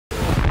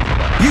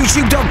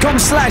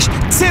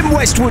YouTube.com/Tim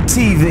Westwood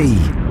TV.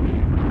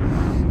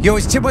 Yo,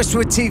 it's Tim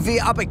Westwood TV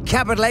up at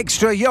Capital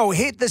Extra. Yo,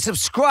 hit the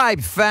subscribe,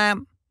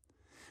 fam.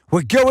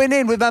 We're going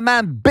in with my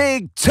man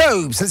Big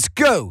Tobz. Let's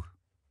go.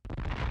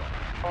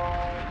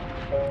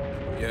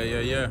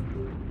 Yeah.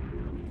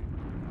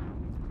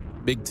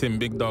 Big Tim,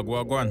 big dog,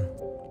 wagwan.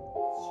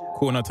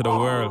 Corner to the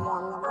world.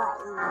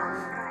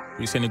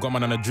 Recently got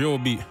man on a drill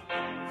beat.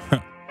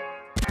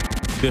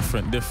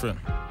 different.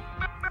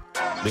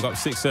 They got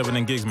 6-7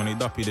 and gigs, man. They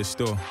duppy this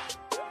store.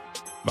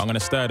 But I'm gonna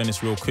start in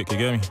this real quick, you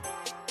get me?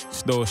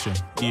 Extortion,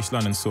 East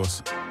London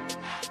source.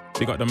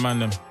 They got the man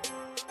them.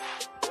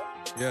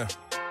 Yeah.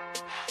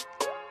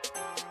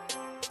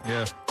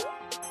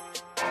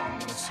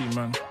 Wanna see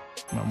man.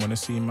 Man wanna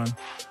see man.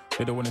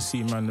 They don't wanna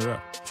see man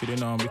rap. Should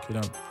know I'm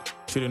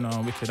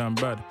wicked and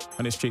bad.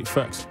 And it's straight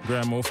facts.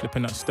 Grandma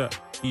flipping that stat.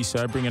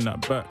 Eastside bringing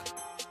that back.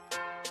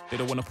 They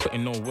don't wanna put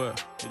in no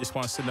work. They just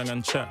wanna sit down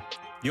and chat.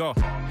 Yo.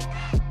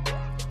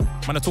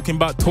 Man, I'm talking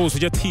about Tobz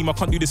with your team. I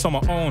can't do this on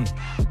my own.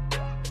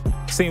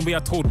 Same way I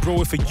told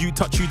bro, if a you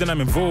touch you, then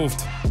I'm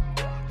involved.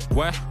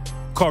 Why?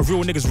 Cause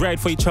real niggas ride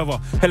for each other.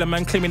 Hella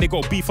man claiming they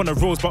got beef on the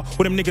roads, but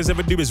all them niggas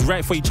ever do is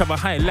ride for each other.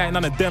 I ain't lying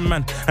none of them,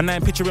 man. And I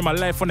ain't picturing my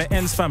life on the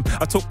ends, fam.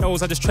 I took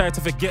L's, I just tried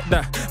to forget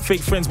that.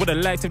 Fake friends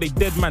would've liked if they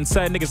dead, man.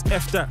 Side niggas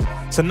F that.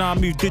 So now I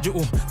move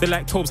digital. They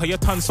like Tobz, how your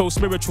tongue so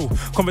spiritual.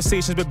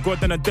 Conversations with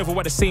God and the devil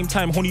at the same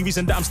time. Only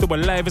reason that I'm still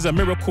alive is a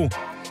miracle.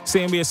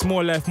 Same way it's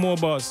more life, more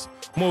bars.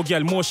 More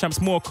gal, more champs,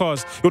 more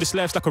cars. Yo, this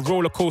life's like a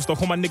roller coaster.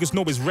 All my niggas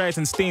know is rides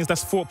and stains,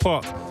 that's Fort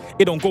Park.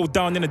 It don't go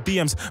down in the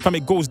DMs, fam,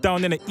 it goes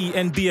down in the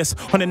ENDS.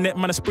 On the net,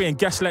 man, I'm spraying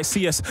gas like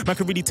CS. Man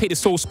can really take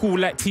this old school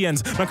like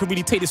TNs. Man can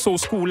really take this old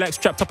school like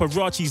strapped up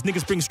Arachis.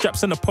 Niggas bring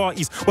straps in the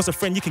parties. What's a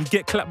friend? You can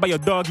get clapped by your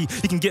doggy.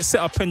 You can get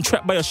set up and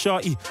trapped by a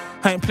shorty.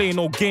 I ain't playing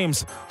no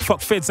games. Fuck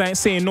feds, I ain't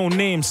saying no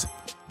names.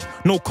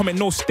 No comment,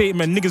 no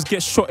statement. Niggas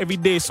get shot every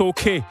day, it's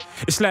okay.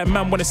 It's like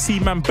man wanna see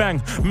man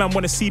bang. Man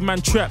wanna see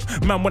man trap.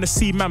 Man wanna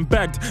see man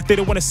bagged. They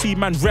don't wanna see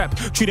man rap.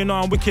 Treating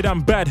on wicked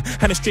and bad.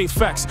 And it's straight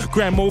facts.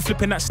 Grandma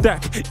flipping that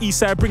stack.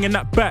 Eastside bringing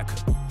that back.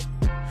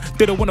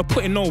 They don't wanna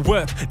put in no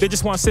work. They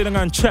just wanna sit down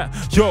and chat.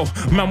 Yo,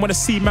 man wanna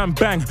see man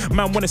bang.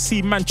 Man wanna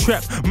see man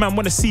trap. Man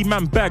wanna see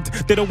man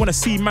bagged. They don't wanna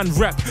see man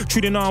rap.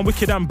 Treating on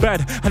wicked and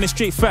bad. And it's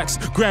straight facts.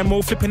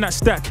 Grandma flipping that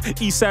stack.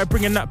 Eastside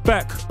bringing that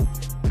back.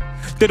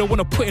 They don't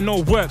wanna put in no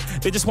work,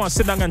 they just wanna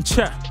sit down and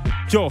chat.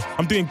 Yo,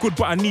 I'm doing good,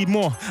 but I need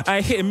more. I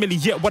ain't hitting milli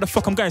yet, what the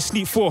fuck I'm going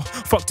sleep for?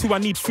 Fuck 2, I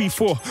need 3,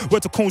 4.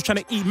 Word to Cones trying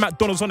to eat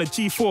McDonald's on a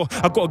G4.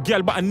 I got a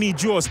gal, but I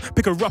need yours.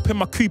 Pick her up in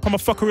my coupe, I'm a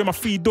fucker in my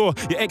free door.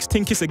 Your ex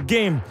think it's a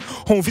game.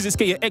 Home visits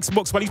get your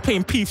Xbox while he's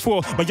playing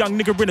P4. My young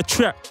nigga in a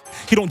trap.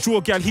 He don't draw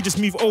gal, he just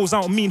move O's,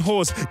 I don't mean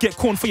whores. Get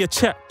corn for your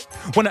chat.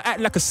 Wanna act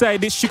like a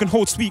side dish, you can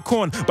hold sweet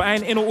corn, but I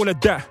ain't in all of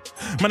that.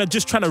 Man, I'm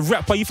just trying to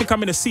rap, but you think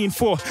I'm in a scene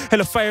for?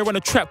 Hella fire on the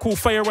track, cool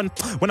fire on.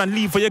 When I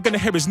leave, what you're gonna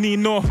hear is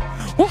Nino.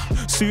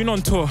 Soon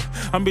on tour,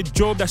 I'm with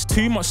Job, that's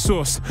too much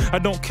sauce. I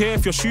don't care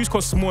if your shoes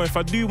cost more. If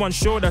I do one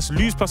show, that's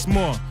lose plus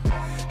more.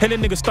 Hella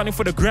niggas stunning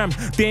for the gram,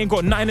 they ain't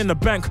got nothing in the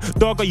bank.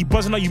 Dog, are you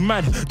buzzing, are you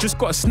mad? Just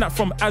got a snap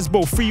from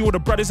Asbo, free all the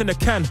brothers in the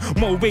can.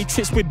 Motorway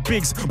trips with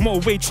bigs,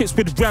 motorway trips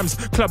with rams.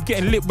 Club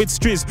getting lit with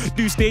striz,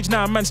 do stage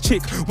now, man's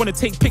chick. Wanna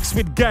take pics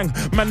with gang,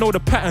 man know the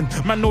pattern,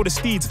 man know the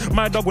steeds.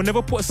 My dog will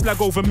never put a slag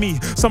over me.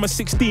 Summer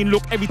 16,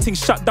 look, everything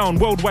shut down.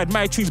 Worldwide,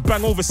 my tunes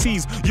bang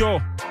overseas.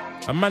 Yo,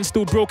 a man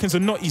still broken to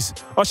nutties.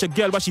 Ask your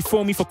girl why she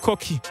phone me for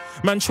cocky.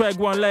 Man try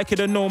go on like it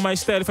or know my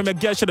style. If I'm a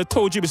girl, should've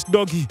told you it's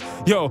doggy.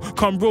 Yo,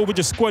 come roll with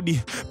your squaddy.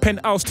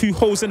 Penthouse, 2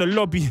 holes in the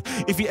lobby.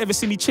 If you ever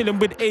see me chilling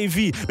with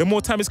AV, the more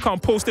time it's can't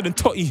posted than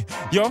Totty.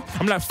 Yo,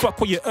 I'm like fuck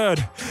what you heard.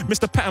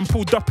 Mr. Patton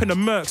pulled up in the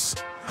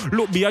Mercs.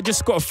 Look B, I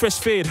just got a fresh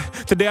fade.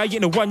 Today I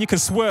ain't the one you can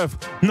swerve.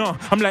 Nah,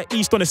 I'm like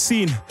East on the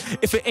scene.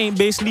 If it ain't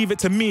bass, leave it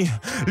to me.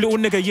 Little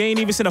nigga, you ain't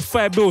even seen a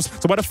 5 bills.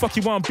 So why the fuck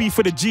you want beef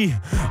for the G?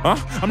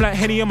 I'm like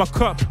Henny in my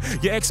cup.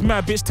 Your ex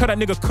mad bitch, tell that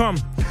nigga come.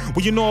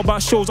 What you know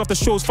about shows after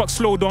shows, fuck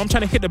slow though. I'm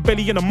trying to hit the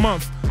belly in a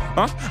month.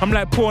 I'm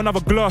like pour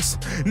another glass.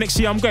 Next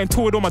year I'm going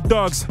tour with all my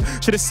dogs.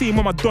 Should've seen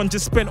what my don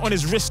just spent on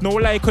his wrist. No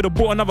lie, could've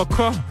bought another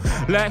car.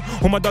 Like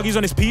all my doggies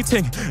on his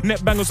P-ting.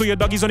 Net bangers, all your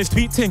doggies on his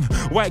tweet-ting.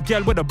 White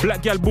gal with a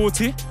black gal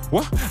booty.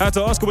 What? I had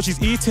to ask her what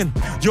she's eating.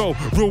 Yo,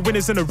 real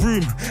winners in the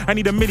room. I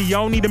need a milli, I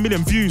don't need a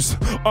million views.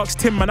 Asked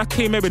Tim, man, I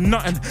came here with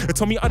nothing. They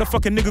told me other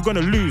fucking nigga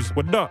gonna lose.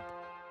 What up?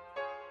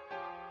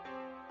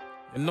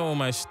 You know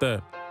my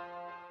step.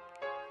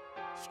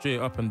 Straight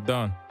up and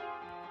down.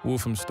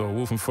 Wolfhamstow,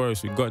 Wolfham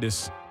Forest, we got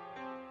this.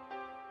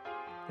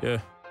 Yeah.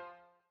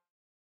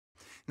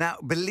 Now,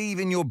 believe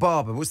in your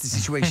barber. What's the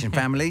situation,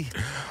 family?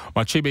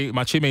 My trim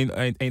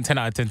ain't 10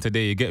 out of 10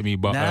 today, you get me?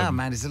 But nah,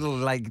 man, it's a little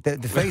like the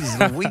fade is a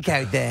little weak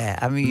out there.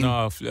 I mean,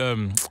 no,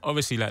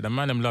 obviously, like the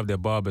man them love their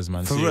barbers,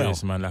 man. For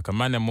Serious, real? man. Like a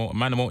man them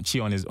won't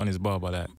cheat on his barber, like.